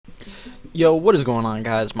Yo, what is going on,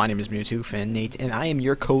 guys? My name is Mewtwo Fan Nate, and I am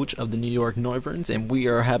your coach of the New York Noiverns, and we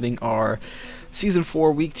are having our Season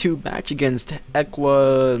 4 Week 2 match against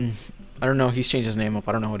Equa. I don't know, he's changed his name up,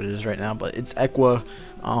 I don't know what it is right now, but it's Equa.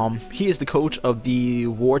 He is the coach of the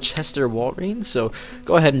Worcestor Walreins, so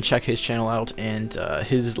go ahead and check his channel out, and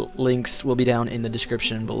his links will be down in the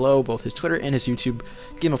description below, both his Twitter and his YouTube.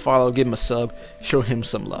 Give him a follow, give him a sub, show him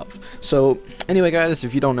some love. So, anyway guys,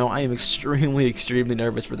 if you don't know, I am extremely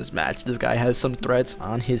nervous for this match. This guy has some threats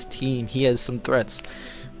on his team. He has some threats.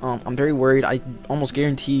 I'm very worried. I almost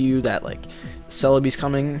guarantee you that, like, Celebi's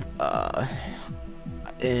coming,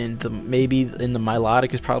 and maybe in the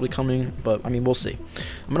Milotic is probably coming, but I mean, we'll see.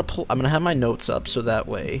 I'm gonna have my notes up so that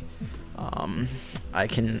way I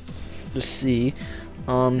can just see.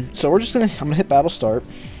 So I'm gonna hit battle start.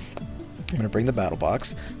 I'm gonna bring the battle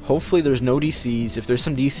box. Hopefully there's no DCs. If there's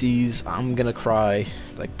some DCs, I'm gonna cry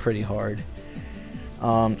like pretty hard.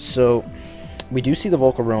 So we do see the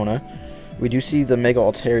Volcarona. We do see the Mega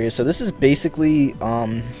Altaria. So this is basically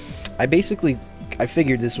I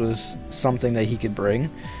figured this was something that he could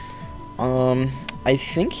bring. I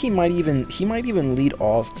think he might even lead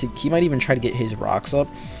off to. He might even try to get his rocks up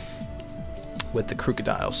with the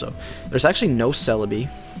Crocodile. So there's actually no Celebi.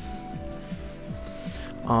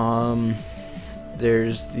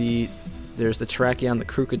 There's the Terrakion, the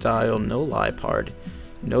Crocodile, no Liepard,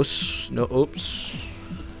 no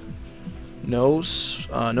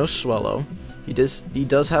Swellow. He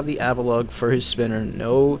does have the Avalugg for his spinner.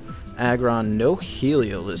 No Aggron, no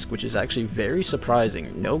Heliolisk, which is actually very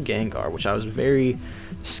surprising. No Gengar, which I was very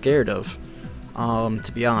scared of,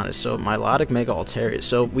 to be honest. So Milotic, Mega Altaria.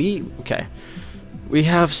 So we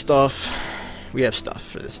have stuff. We have stuff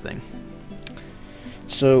for this thing.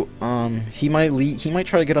 So he might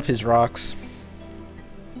try to get up his rocks.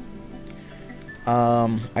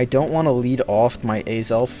 I don't want to lead off my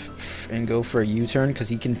Azelf and go for a U-turn because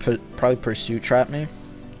he can probably Pursuit Trap me.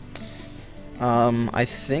 I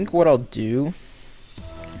think what I'll do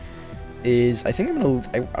is I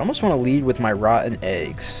almost want to lead with my Rotten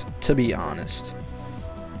Eggs, to be honest.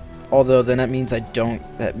 Although then that means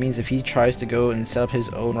that means if he tries to go and set up his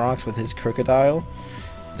own rocks with his Crocodile,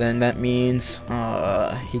 then that means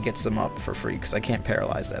he gets them up for free because I can't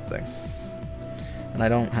paralyze that thing. And I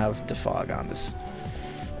don't have Defog on this.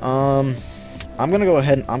 I'm gonna go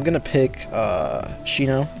ahead and I'm gonna pick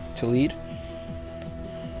Shino to lead.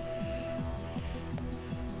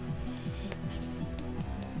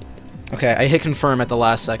 Okay, I hit confirm at the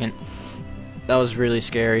last second. That was really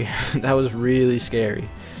scary. That was really scary.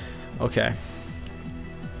 Okay.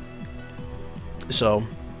 So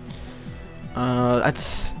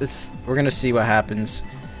we're gonna see what happens.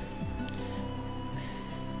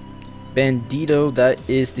 Bandito, that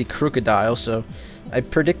is the Crocodile, so I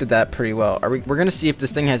predicted that pretty well. We're gonna see if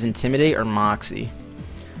this thing has Intimidate or Moxie.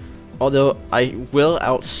 Although I will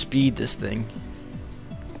outspeed this thing.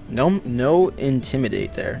 No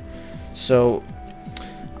Intimidate there. So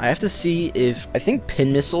I have to see if I think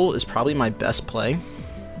Pin Missile is probably my best play.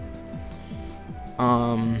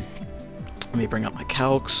 Let me bring up my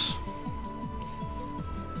calcs.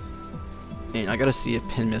 And I gotta see if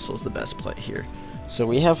Pin Missile is the best play here. So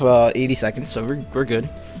we have 80 seconds, so we're good.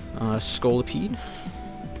 Scolipede.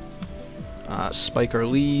 Spike our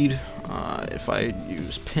lead. If I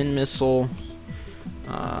use Pin Missile.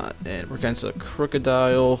 And we're against a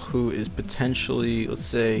Crocodile who is potentially, let's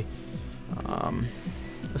say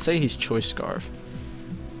he's Choice Scarf.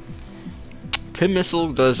 Pin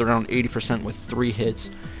Missile does around 80% with 3 hits.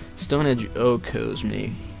 Stone Edge Okos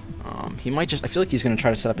me. He might just, I feel like he's going to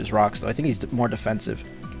try to set up his rocks though. I think he's more defensive.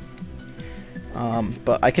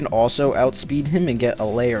 But I can also outspeed him and get a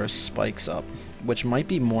layer of spikes up, which might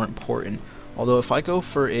be more important. Although if I go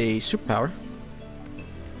for a superpower,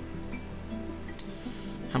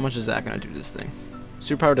 how much is that going to do to this thing?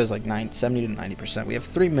 Superpower does like 70 to 90%. We have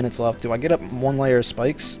 3 minutes left. Do I get up 1 layer of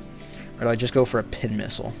spikes, or do I just go for a Pin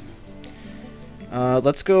Missile?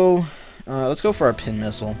 Let's go for our Pin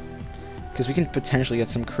Missile, because we can potentially get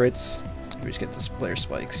some crits. We just get this layer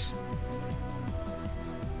spikes.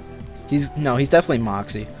 He's definitely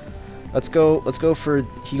Moxie. Let's go for,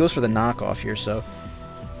 he goes for the knockoff here, so.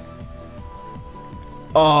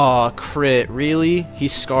 Oh, crit, really?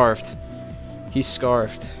 He's Scarfed. He's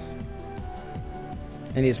Scarfed.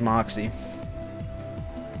 And he's Moxie.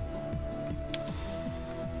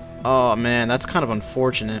 Oh man, that's kind of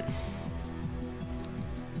unfortunate.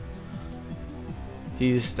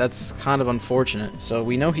 That's kind of unfortunate. So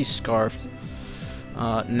we know he's Scarfed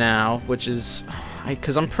now, which is,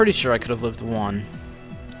 because I'm pretty sure I could have lived 1.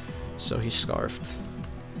 So he's Scarfed.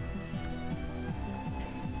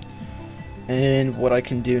 And what I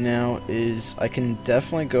can do now is I can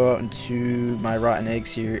definitely go out into my rotten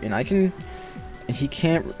eggs here, and I can, and he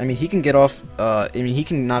can't, I mean he can get off, I mean he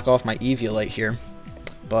can knock off my Eviolite here,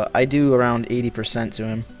 but I do around 80% to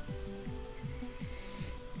him.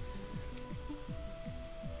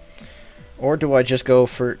 Or do I just go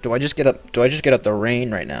for, do I just get up the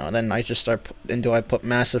rain right now, and then I just start, and do I put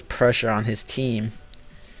massive pressure on his team?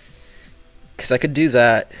 Because I could do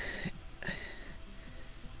that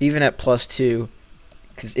even at +2,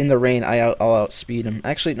 because in the rain I'll outspeed him.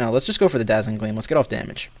 Actually, no, let's just go for the Dazzling Gleam. Let's get off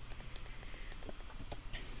damage.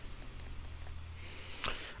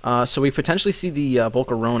 So we potentially see the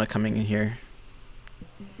Volcarona coming in here,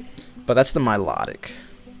 but that's the Milotic.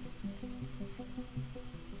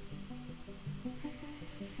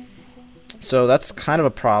 So that's kind of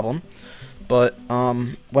a problem. But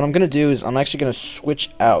what I'm gonna do is I'm actually gonna switch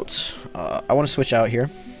out. I want to switch out here.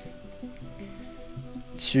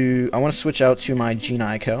 I want to switch out to my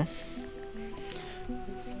Equa,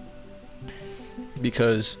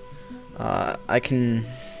 because I can.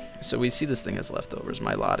 So we see this thing as leftovers,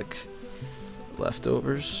 Milotic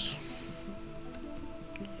leftovers.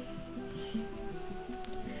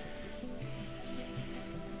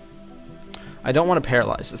 I don't want to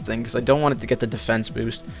paralyze this thing because I don't want it to get the defense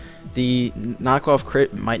boost. The knockoff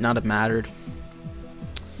crit might not have mattered.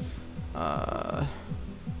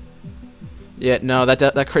 Yeah, no,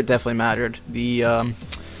 that crit definitely mattered. The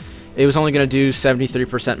it was only gonna do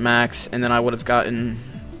 73% max, and then I would have gotten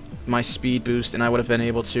my speed boost, and I would have been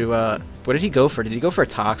able to. What did he go for? Did he go for a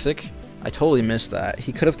toxic? I totally missed that.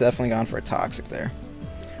 He could have definitely gone for a toxic there.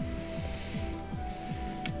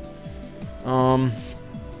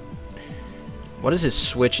 What is his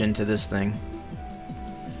switch into this thing?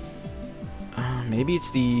 Maybe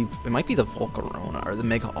it's the. It might be the Volcarona or the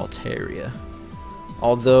Mega Altaria.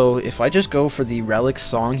 Although, if I just go for the Relic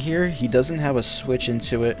Song here, he doesn't have a switch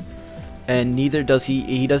into it, and neither does he.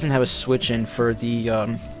 He doesn't have a switch in for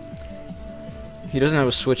the. He doesn't have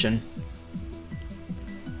a switch in.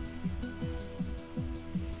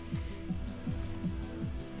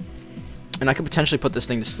 And I could potentially put this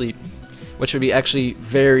thing to sleep, which would be actually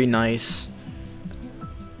very nice.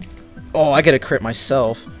 Oh, I get a crit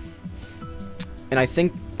myself, and I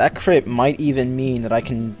think that crit might even mean that I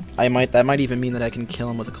can. That might even mean that I can kill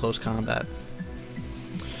him with a close combat.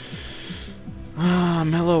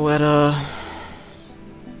 Meloetta.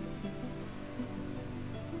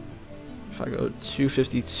 If I go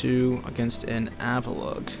 252 against an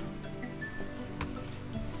Avalugg.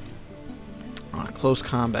 Close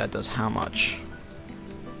combat does how much?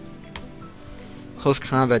 Close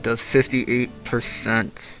combat does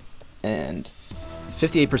 58% and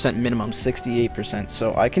 58% minimum, 68%.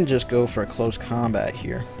 So I can just go for a close combat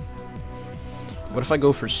here. What if I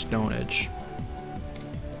go for Stone Edge?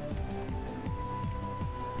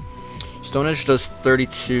 Stone Edge does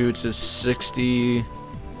 32 to 60%.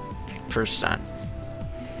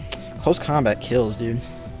 Close combat kills, dude.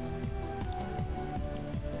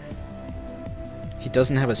 He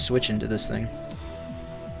doesn't have a switch into this thing.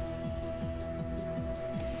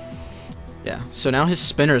 Yeah, so now his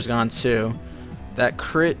spinner's gone too. That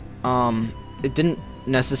crit, it didn't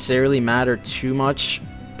necessarily matter too much.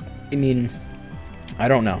 I mean, I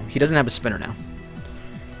don't know. He doesn't have a spinner now.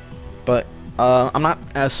 But I'm not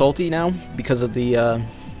as salty now because of the. I'm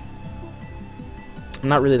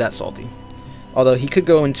not really that salty. Although he could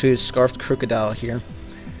go into his Scarfed Crocodile here,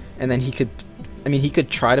 and then he could. I mean, he could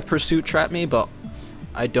try to Pursuit Trap me, but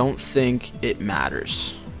I don't think it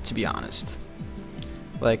matters, to be honest.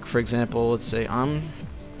 Like, for example, let's say I'm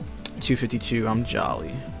 252, I'm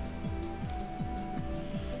Jolly.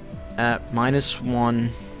 At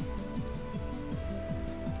 -1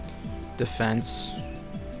 defense,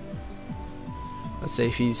 let's say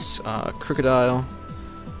if he's Crocodile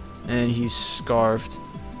and he's Scarfed,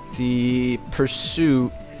 the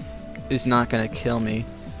Pursuit is not going to kill me.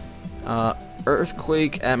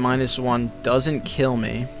 Earthquake at -1 doesn't kill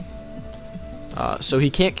me. So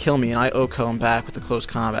he can't kill me, and I OHKO him back with the close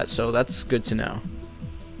combat, so that's good to know.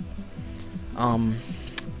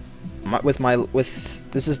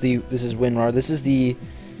 This is WinRAR. This is the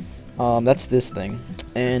that's this thing.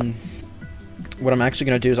 And what I'm actually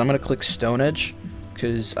gonna do is I'm gonna click Stone Edge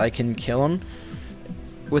because I can kill him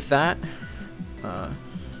with that.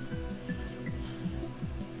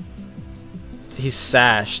 He's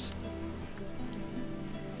sashed.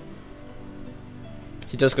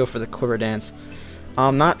 He does go for the Quiver Dance.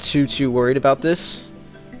 I'm not too worried about this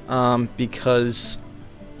because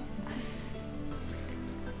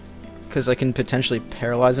I can potentially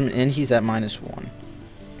paralyze him, and he's at -1.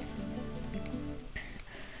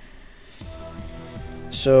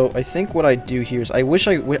 So I think what I do here is I wish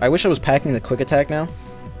I was packing the quick attack now.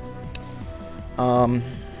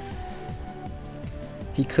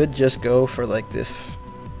 He could just go for like this.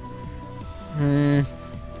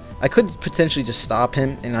 I could potentially just stop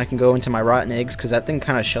him, and I can go into my rotten eggs because that thing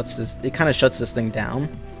kind of shuts this. It kind of shuts this thing down.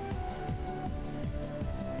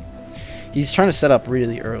 He's trying to set up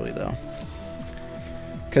really early though.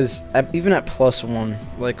 Because even at +1,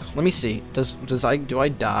 like, let me see. Do I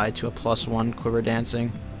die to a +1 quiver dancing?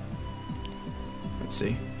 Let's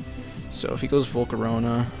see. So if he goes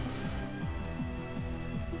Volcarona,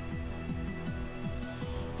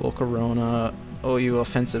 OU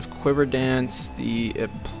offensive quiver dance, the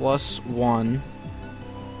 +1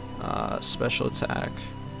 special attack.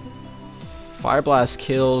 Fire Blast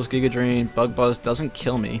kills, Giga Drain, Bug Buzz doesn't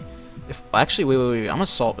kill me. If actually, wait, I'm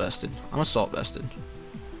assault vested.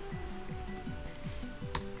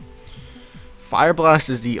 Fire Blast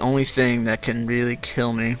is the only thing that can really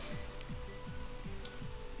kill me.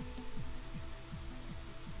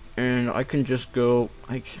 And I can just go,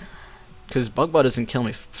 like, because Bug Buzz doesn't kill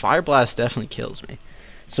me. Fire Blast definitely kills me.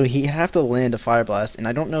 So he'd have to land a Fire Blast, and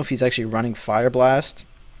I don't know if he's actually running Fire Blast.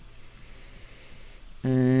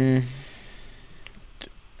 I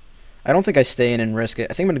don't think I stay in and risk it.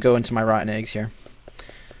 I think I'm going to go into my rotten eggs here.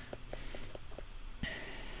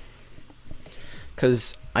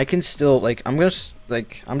 Because I can still, like, I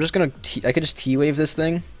could just T-Wave this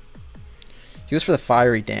thing. He goes for the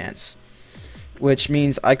Fiery Dance, which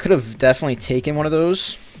means I could have definitely taken one of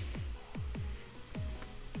those.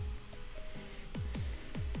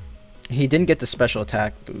 He didn't get the special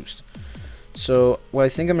attack boost. So what I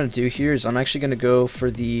think I'm going to do here is I'm actually going to go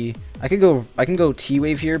for the... I can go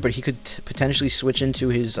T-Wave here, but he could potentially switch into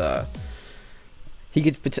his... I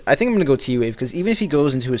think I'm going to go T-Wave, because even if he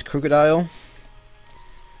goes into his Crocodile...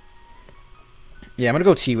 Yeah, I'm going to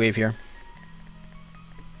go T-Wave here.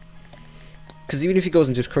 Because even if he goes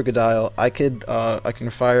into his Crocodile, I can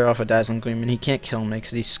fire off a Dazzling Gleam, and he can't kill me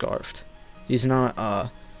because he's Scarfed. He's not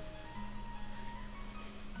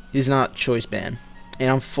Choice Band. And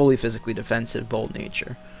I'm fully physically defensive, Bold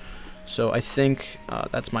Nature. So I think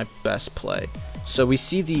that's my best play. So we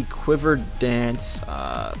see the Quiver Dance.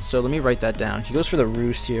 So let me write that down. He goes for the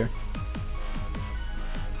Roost here.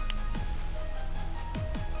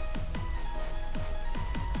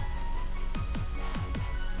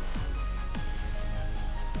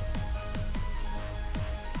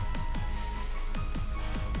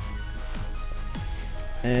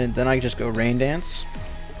 And then I just go Rain Dance.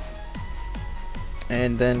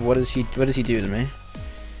 And then what does he do to me?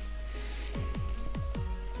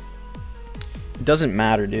 It doesn't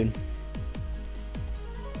matter, dude.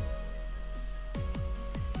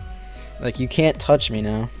 Like, you can't touch me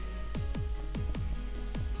now.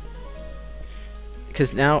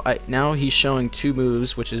 Because now he's showing two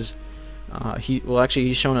moves, which is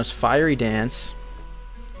he's showing us Fiery Dance,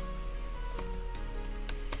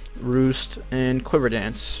 Roost, and Quiver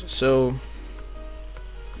Dance. So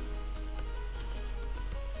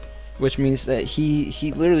which means that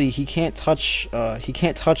he literally can't touch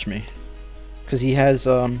me, because he has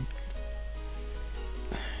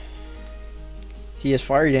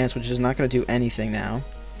Fiery Dance, which is not going to do anything now.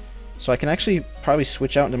 So I can actually probably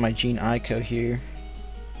switch out into my Gene Ico here,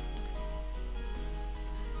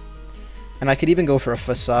 and I could even go for a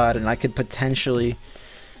Facade, and I could potentially,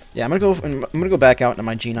 yeah, I'm gonna go back out into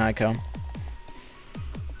my Gene Ico.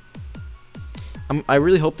 I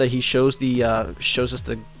really hope that he shows us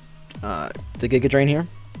the Giga Drain here.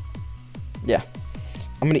 Yeah,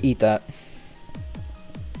 I'm gonna eat that.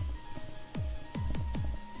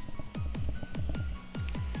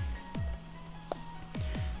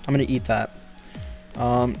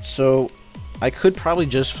 So I could probably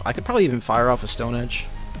even fire off a Stone Edge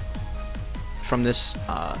from this.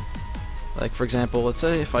 Like, for example, let's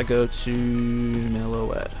say if I go to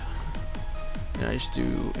Meloette, and I just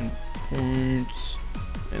do points,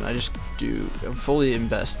 and I just do fully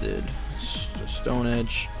invested Stone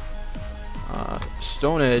Edge.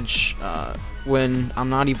 When I'm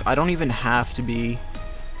not even, I don't even have to be.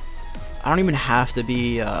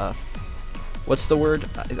 What's the word?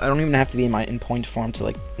 I don't even have to be in my in-point form to,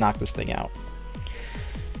 like, knock this thing out.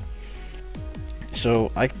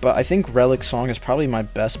 So but I think Relic Song is probably my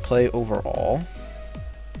best play overall,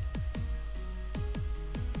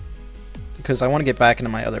 because I want to get back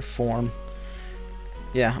into my other form.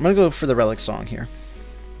 Yeah, I'm gonna go for the Relic Song here.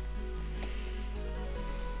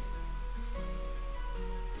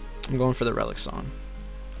 I'm going for the Relic Song.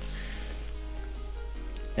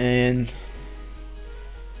 And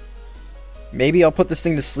maybe I'll put this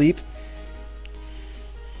thing to sleep.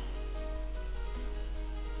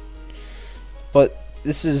 But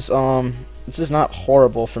this is not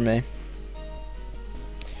horrible for me.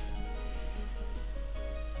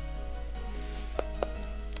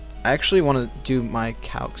 I actually want to do my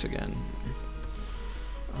calcs again,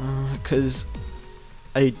 because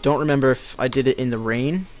I don't remember if I did it in the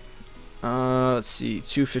rain. Let's see,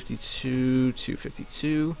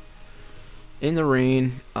 252 in the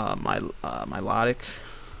rain. My Milotic.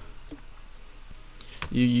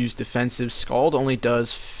 You use defensive. Scald only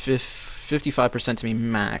does 55% to me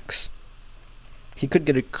max. He could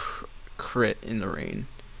get a crit in the rain,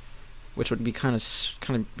 which would be kind of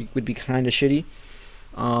shitty.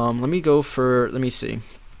 Let me see.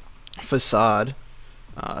 Facade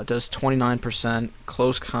does 29%.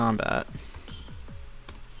 Close combat.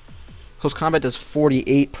 Close combat does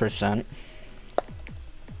 48%.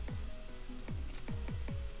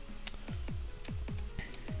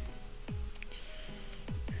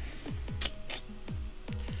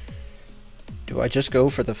 Do I just go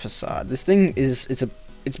for the facade? This thing is it's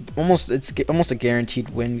almost a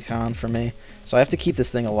guaranteed win con for me. So I have to keep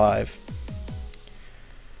this thing alive.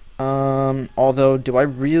 Although, do I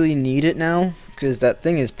really need it now? Because that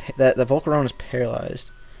thing is that the Volcarona is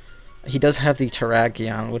paralyzed. He does have the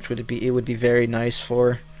Terrakion, which would be very nice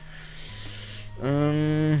for.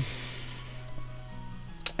 I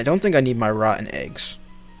don't think I need my rotten eggs.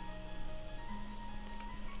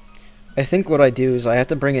 I think what I do is I have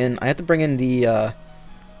to bring in the I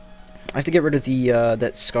have to get rid of the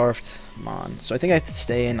that scarfed mon. So I think I have to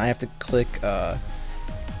stay in. I have to click I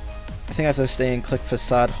think I have to stay and click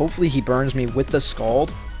facade. Hopefully he burns me with the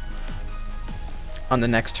scald on the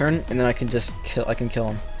next turn, and then I can kill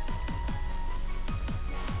him.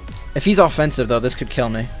 If he's offensive though, this could kill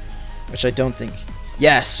me, which I don't think.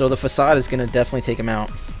 Yes, so the facade is gonna definitely take him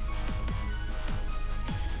out.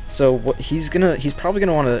 So what he's probably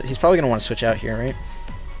gonna want to switch out here, right?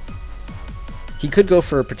 He could go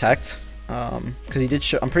for protect, because he did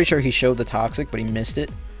show. I'm pretty sure he showed the toxic, but he missed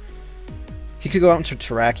it. He could go out into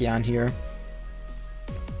Terrakion here,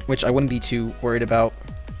 which I wouldn't be too worried about.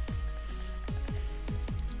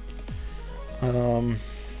 I'm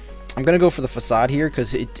gonna go for the facade here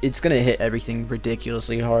because it's gonna hit everything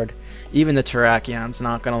ridiculously hard. Even the Terrakion's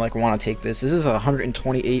not gonna want to take this. This is a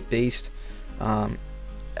 128 based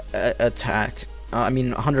attack. I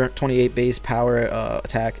mean 128 base power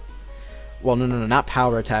attack. Well, no, not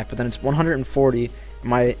power attack, but then it's 140.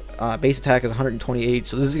 My base attack is 128,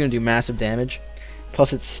 so this is gonna do massive damage.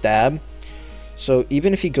 Plus it's stab. So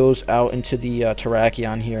even if he goes out into the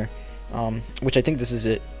Terrakion here, which I think this is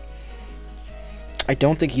it, I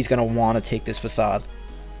don't think he's gonna want to take this facade.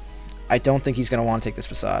 I don't think he's gonna want to take this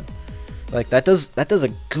facade. Like that does a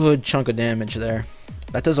good chunk of damage there.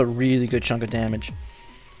 That does a really good chunk of damage.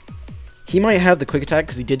 He might have the quick attack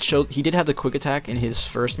because he did have the quick attack in his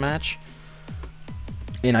first match,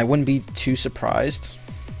 and I wouldn't be too surprised.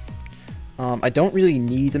 I don't really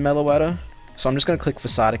need the Meloetta, so I'm just gonna click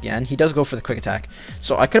facade again. He does go for the quick attack,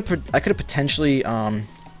 so I could have potentially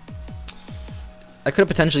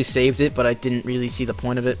saved it, but I didn't really see the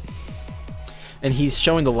point of it. And he's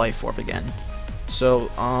showing the life orb again. So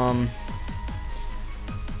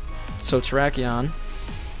Terrakion,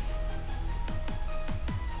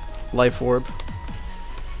 life orb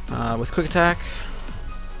with quick attack.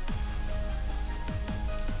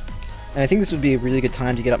 And I think this would be a really good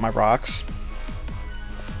time to get up my rocks.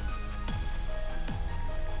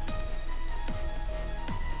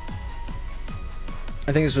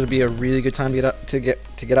 I think this would be a really good time to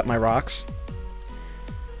get up my rocks.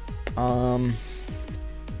 Let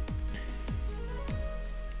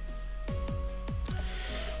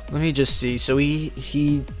me just see. So we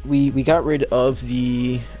got rid of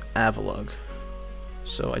the Avalugg.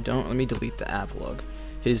 So let me delete the Avalugg.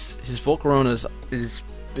 His Volcarona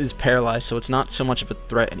is paralyzed, so it's not so much of a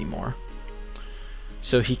threat anymore.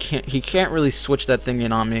 So he can't really switch that thing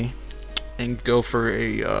in on me and go for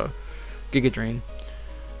a Giga Drain.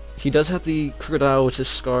 He does have the Crocodile, which is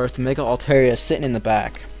Scarf. The Mega Altaria sitting in the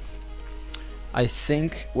back. I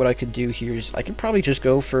think what I could do here is I could probably just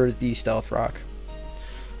go for the Stealth Rock.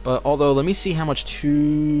 But although, let me see how much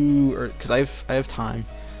because I have time.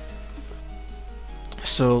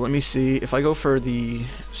 So let me see if I go for the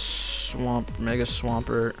Mega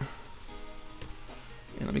Swampert.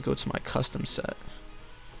 And let me go to my custom set.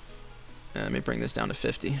 And let me bring this down to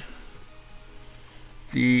 50.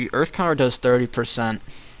 The Earth Power does 30%.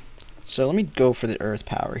 So let me go for the Earth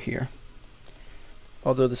Power here.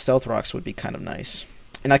 Although the Stealth Rocks would be kind of nice.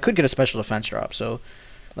 And I could get a special defense drop, so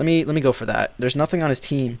let me go for that. There's nothing on his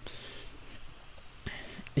team.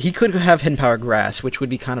 He could have Hidden Power Grass, which would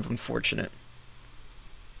be kind of unfortunate.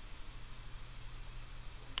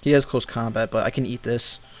 He has close combat, but I can eat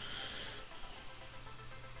this.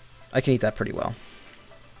 I can eat that pretty well.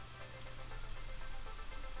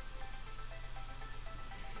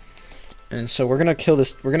 And so we're gonna kill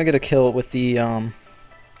this. We're gonna get a kill with the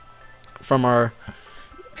from our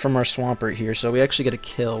Swampert here. So we actually get a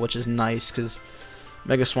kill, which is nice because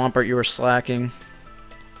Mega Swampert, you were slacking.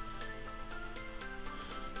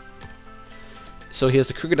 So he has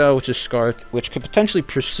the Crocodile, which is Scarfed, which could potentially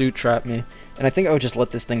Pursuit Trap me. And I think I would just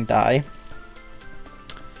let this thing die.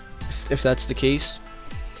 If that's the case.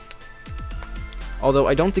 Although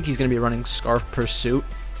I don't think he's going to be running Scarf Pursuit.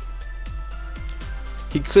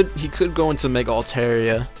 He could go into Mega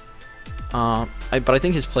Altaria. But I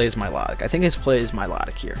think his play is Milotic. I think his play is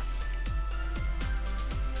Milotic here.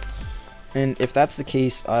 And if that's the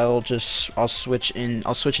case, I'll switch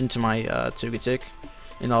into my Togetic,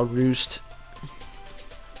 and I'll Roost.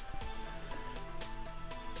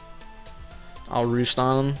 I'll Roost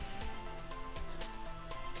on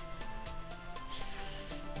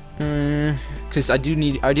him. Because I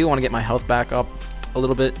do want to get my health back up a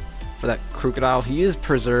little bit for that Crocodile. He is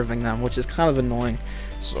preserving them, which is kind of annoying.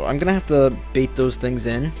 So I'm gonna have to bait those things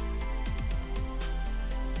in.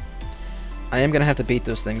 I am gonna have to bait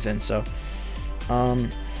those things in. So,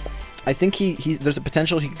 I think there's a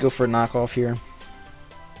potential he could go for a knockoff here.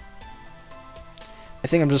 I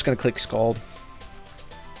think I'm just gonna click Scald.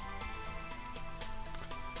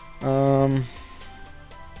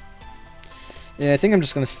 Yeah, I think I'm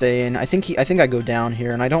just gonna stay in. I think I go down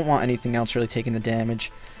here, and I don't want anything else really taking the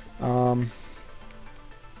damage.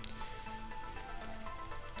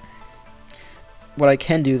 What I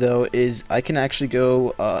can do though is I can actually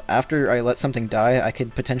go after I let something die. I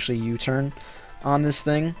could potentially U-turn on this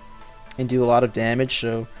thing and do a lot of damage.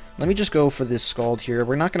 So let me just go for this Scald here.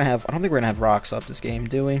 We're not gonna have. I don't think we're gonna have rocks up this game,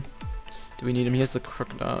 do we? Do we need him? He has the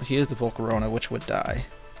Crocodile. He has the Volcarona, which would die.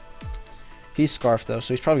 He's Scarfed though,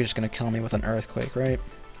 so he's probably just gonna kill me with an Earthquake, right?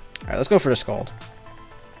 All right, let's go for the Scald.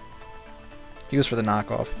 He goes for the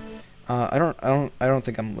knockoff. I don't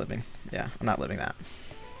think I'm living. Yeah, I'm not living that.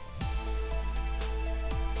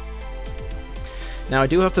 Now I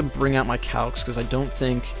do have to bring out my calcs because I don't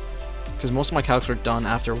think, because most of my calcs were done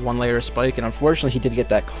after one layer of Spike, and unfortunately he did get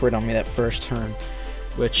that crit on me that first turn,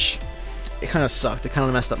 which it kind of sucked. It kind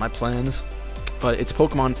of messed up my plans. But it's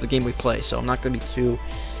Pokemon, it's the game we play, so I'm not gonna be too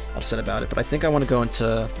upset about it. But I think I want to go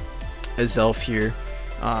into a Zelf here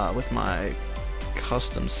with my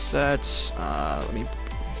custom sets. Let me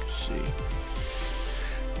see.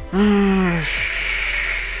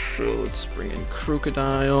 So let's bring in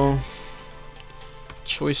Crocodile.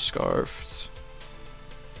 Choice Scarf.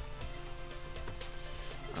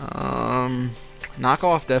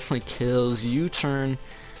 Knockoff definitely kills. U-turn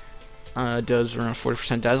does around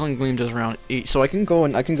 40%. Dazzling Gleam does around 8. So I can go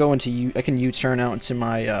into U-turn out into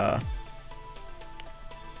my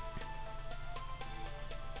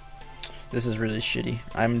This is really shitty.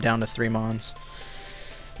 I'm down to 3 Mons.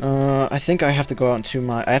 I think I have to go out into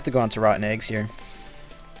Rotten Eggs here.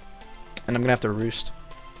 And I'm gonna have to Roost.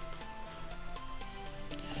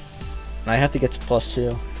 And I have to get to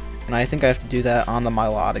 +2. And I think I have to do that on the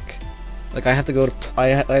Milotic. Like I have to go to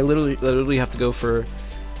I literally have to go for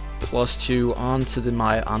 +2 on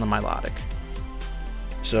the Milotic.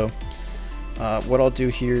 So what I'll do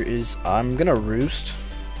here is I'm gonna Roost.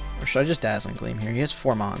 Or should I just Dazzling Gleam here? He has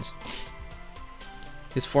 4 Mons.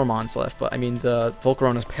 He has 4 Mons left, but I mean the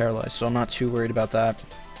Volcarona is paralyzed, so I'm not too worried about that.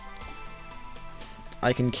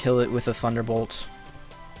 I can kill it with a Thunderbolt.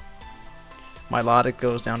 Milotic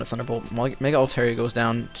goes down to Thunderbolt. Mega Altaria goes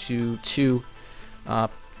down to 2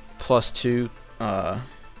 +2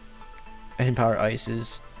 Hidden Power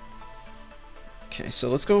Ices. Okay, so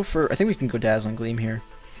let's go for. I think we can go Dazzling Gleam here,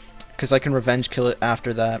 because I can Revenge Kill it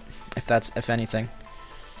after that, if anything.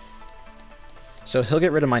 So he'll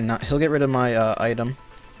get rid of my item.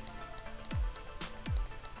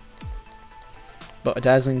 But a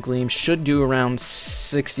Dazzling Gleam should do around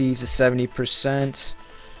 60 to 70%.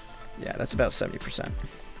 Yeah, that's about 70%.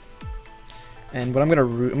 And what I'm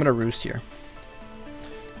gonna Roost here.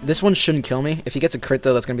 This one shouldn't kill me. If he gets a crit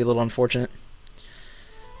though, that's gonna be a little unfortunate.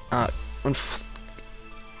 It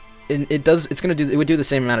would do the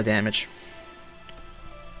same amount of damage.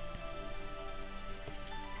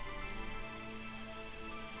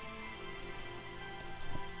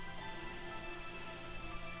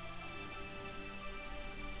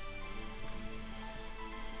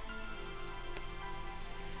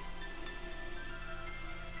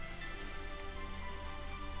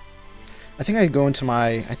 I think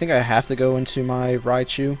I have to go into my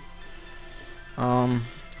Raichu.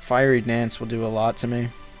 Fiery Dance will do a lot to me.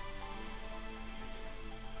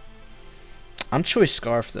 I'm choice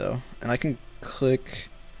Scarf though, and I can click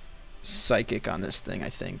Psychic on this thing, I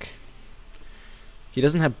think. He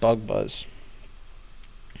doesn't have Bug Buzz.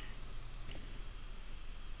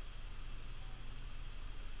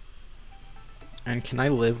 And can I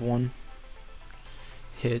live one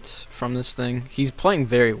hit from this thing? He's playing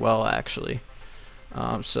very well, actually.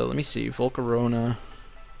 So let me see. Volcarona.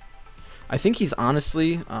 I think he's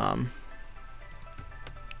honestly...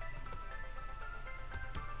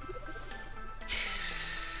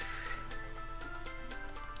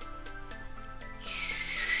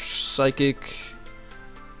 Psychic.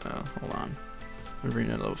 Oh, hold on. I'm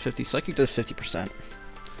bringing it level 50. Psychic does 50%.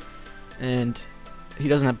 And he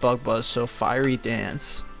doesn't have Bug Buzz, so Fiery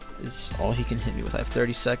Dance is all he can hit me with. I have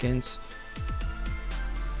 30 seconds.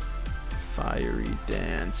 Fiery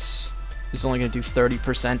Dance is only going to do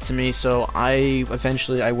 30% to me, so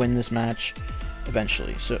eventually I win this match.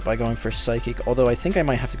 Eventually, so by going for Psychic. Although I think I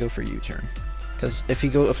might have to go for U-turn, because if he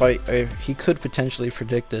could potentially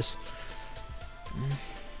predict this.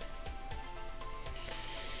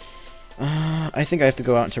 I think I have to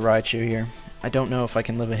go out into Raichu here. I don't know if I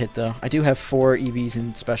can live a hit though. I do have 4 EVs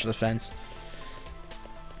in special defense.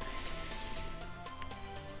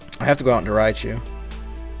 I have to go out into Raichu.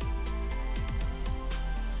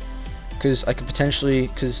 Because I could potentially...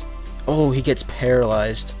 Oh, he gets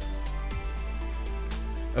paralyzed.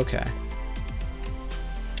 Okay.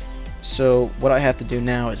 So, what I have to do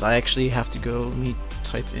now is I actually have to go... Let me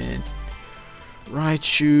type in...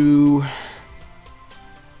 Raichu...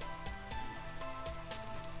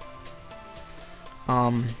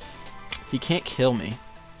 He can't kill me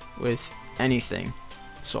with anything,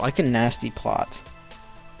 so I can nasty plot.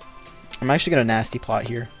 I'm actually gonna nasty plot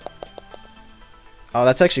here. Oh,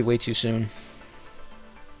 that's actually way too soon.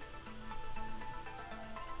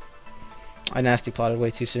 I nasty plotted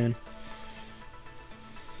way too soon.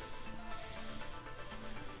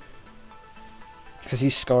 Because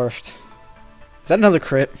he's scarfed. Is that another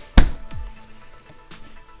crit?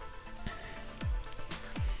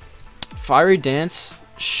 Fiery Dance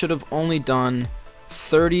should have only done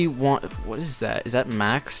 31. What is that? Is that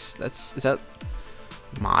max? Is that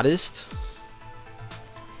modest?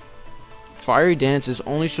 Fiery Dance is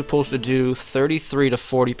only supposed to do 33 to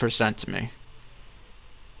 40% to me.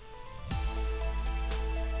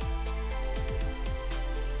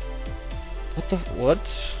 What?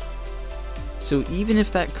 So even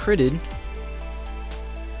if that critted,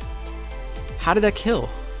 how did that kill?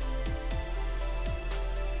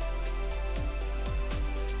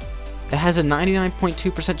 It has a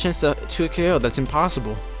 99.2% chance to a KO. That's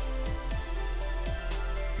impossible.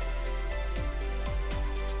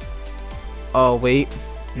 Oh, wait.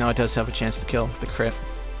 No, it does have a chance to kill with the crit.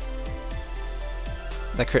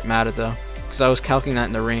 That crit mattered, though, because I was calculating that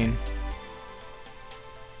in the rain.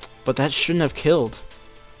 But that shouldn't have killed.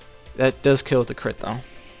 That does kill with the crit, though.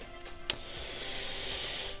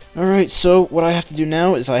 Alright, so what I have to do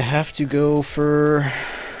now is I have to go for...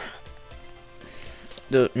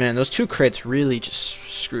 Man, those 2 crits really just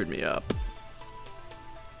screwed me up.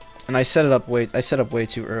 And I set up way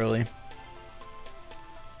too early.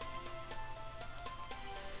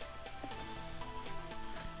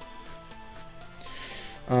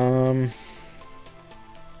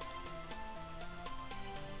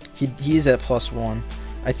 He is at +1.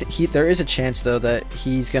 I think there is a chance though that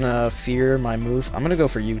he's gonna fear my move. I'm gonna go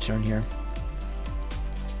for U-turn here.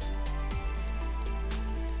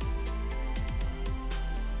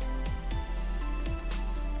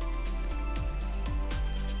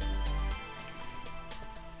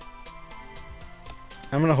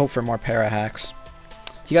 I'm gonna hope for more para hacks.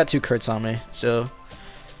 He got 2 crits on me, so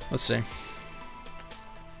let's see.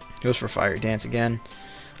 Goes for Fiery Dance again.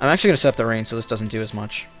 I'm actually gonna set up the rain so this doesn't do as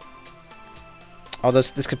much. Oh,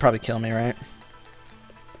 this could probably kill me, right?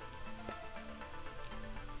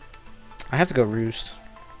 I have to go Roost.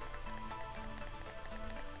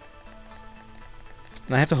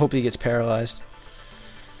 And I have to hope he gets paralyzed.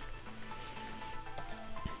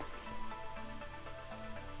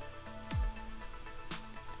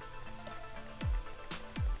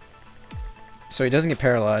 So he doesn't get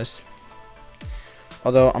paralyzed.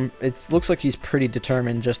 Although it looks like he's pretty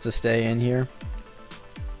determined just to stay in here.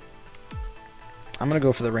 I'm gonna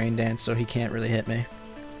go for the Rain Dance so he can't really hit me.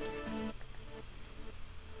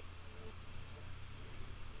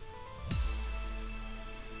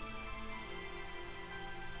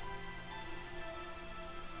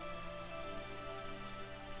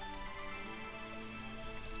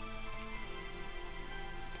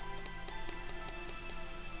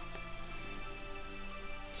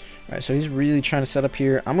 Alright, so he's really trying to set up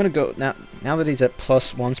here. I'm gonna go now that he's at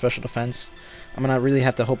 +1 special defense. I'm gonna really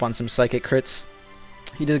have to hope on some psychic crits.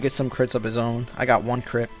 He did get some crits of his own. I got 1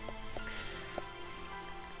 crit.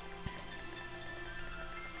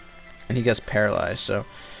 And he gets paralyzed, so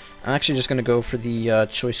I'm actually just gonna go for the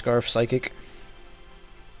Choice Scarf Psychic.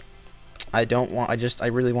 I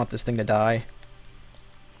really want this thing to die.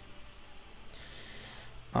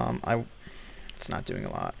 It's not doing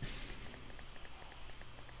a lot.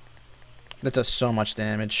 That does so much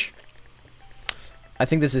damage. I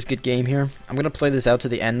think this is good game here. I'm gonna play this out to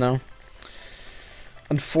the end though.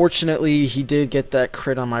 Unfortunately, he did get that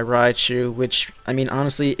crit on my Raichu, which, I mean,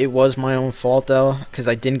 honestly, it was my own fault though, because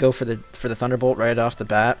I didn't go for the Thunderbolt right off the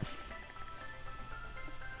bat.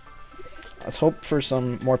 Let's hope for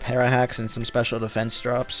some more para hacks and some special defense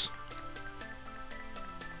drops.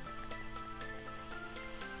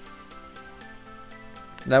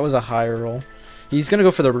 That was a higher roll. He's gonna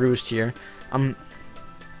go for the Roost here.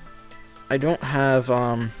 I don't have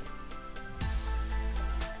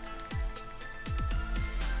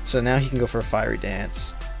so now he can go for a Fiery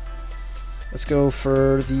Dance. Let's go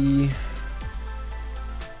for the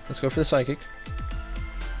Psychic.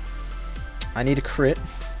 I need a crit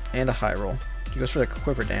and a high roll. He goes for the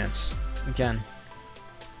Quiver Dance again.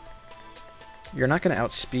 You're not gonna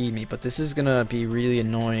outspeed me, but this is gonna be really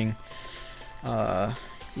annoying. I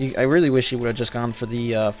really wish he would have just gone for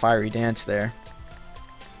the Fiery Dance there.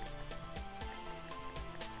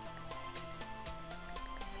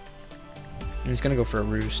 And he's gonna go for a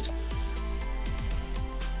Roost.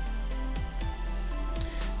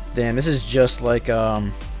 Damn, this is just like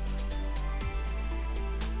the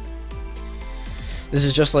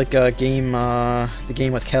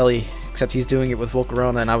game with Kelly, except he's doing it with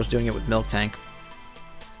Volcarona and I was doing it with Milk Tank.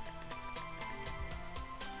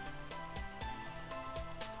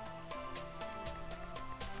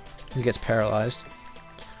 He gets paralyzed.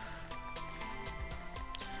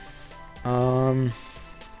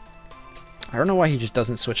 I don't know why he just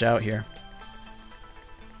doesn't switch out here.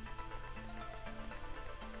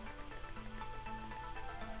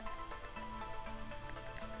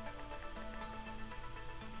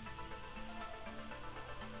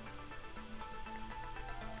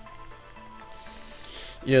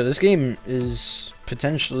 Yeah, this game is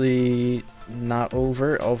potentially not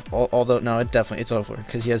over, although no, it's over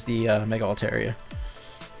because he has the Mega Altaria.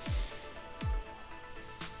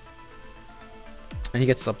 And he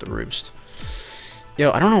gets up the Roost. Yo,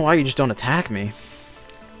 I don't know why you just don't attack me.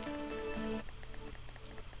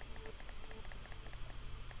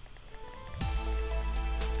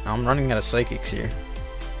 I'm running out of Psychics here.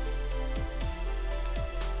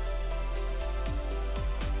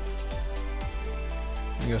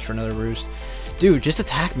 He goes for another Roost. Dude, just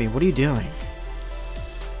attack me. What are you doing?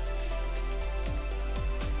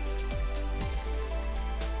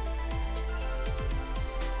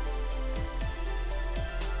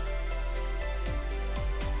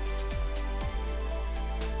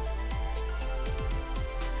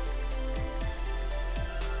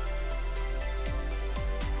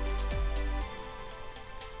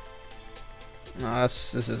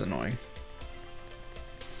 This is annoying.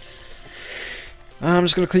 I'm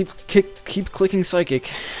just gonna keep clicking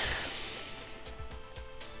Psychic.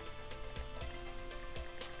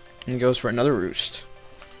 And he goes for another Roost.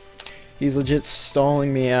 He's legit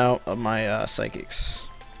stalling me out of my Psychics.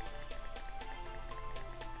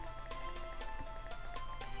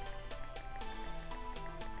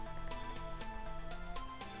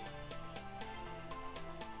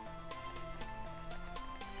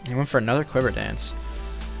 He went for another Quiver Dance.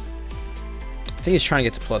 I think he's trying to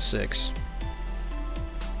get to +6.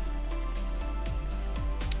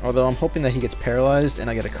 Although I'm hoping that he gets paralyzed and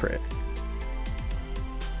I get a crit.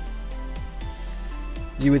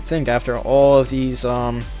 You would think after all of these,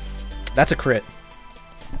 that's a crit.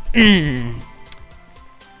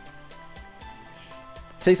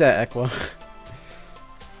 Take that, Equa.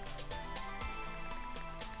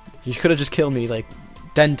 You could have just killed me like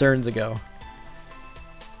 10 turns ago.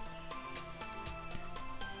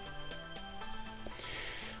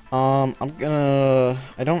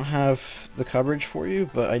 I don't have the coverage for you,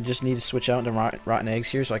 but I just need to switch out into Rotten Eggs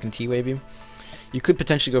here so I can T-Wave you. You could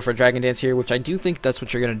potentially go for a Dragon Dance here, which I do think that's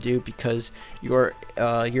what you're going to do because you're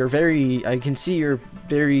very, I can see you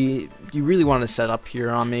really want to set up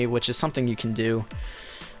here on me, which is something you can do.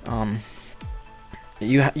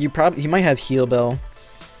 You might have Heal Bell.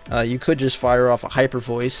 You could just fire off a Hyper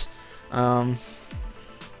Voice.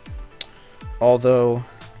 Although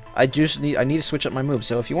I need to switch up my moves.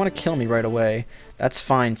 So if you want to kill me right away, that's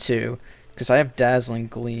fine too, because I have Dazzling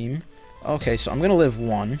Gleam. Okay, so I'm gonna live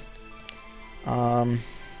 1. And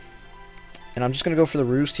I'm just gonna go for the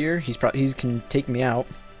Roost here. He can take me out.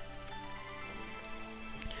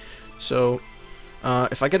 So,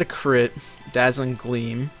 if I get a crit, Dazzling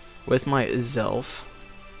Gleam, with my Zelf,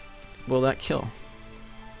 will that kill?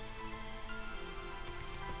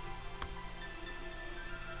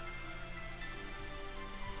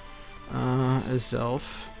 A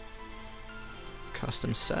Zelf,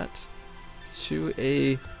 custom set, to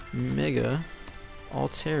a Mega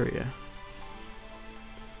Altaria.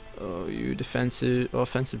 Oh, you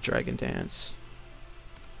offensive Dragon Dance.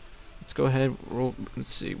 Let's go ahead.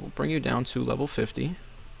 Let's see. We'll bring you down to level 50.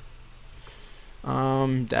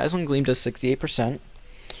 Dazzling Gleam does 68%.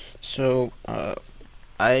 So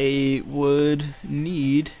I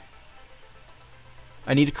need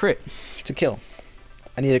a crit to kill.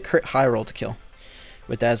 I need a crit high roll to kill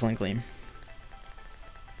with Dazzling Gleam.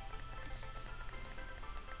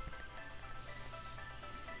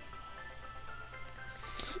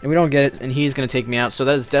 And we don't get it, and he's going to take me out. So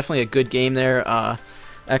that is definitely a good game there.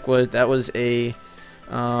 Equa, that was a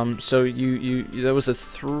so that was a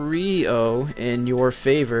 3-0 in your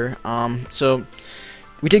favor. So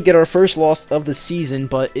we did get our first loss of the season,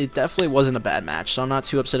 but it definitely wasn't a bad match. So I'm not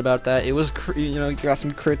too upset about that. It was, you know, got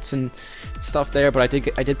some crits and stuff there, but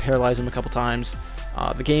I did paralyze him a couple times.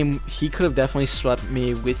 The game, he could have definitely swept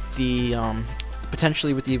me with the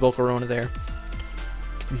potentially with the Volcarona there.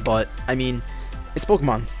 But I mean, it's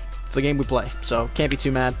Pokemon. It's the game we play, so can't be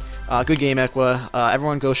too mad. Good game, Equa.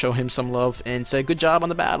 Everyone go show him some love and say good job on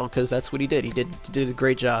the battle, because that's what he did. He did a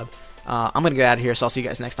great job. I'm going to get out of here, so I'll see you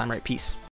guys next time. Right, peace.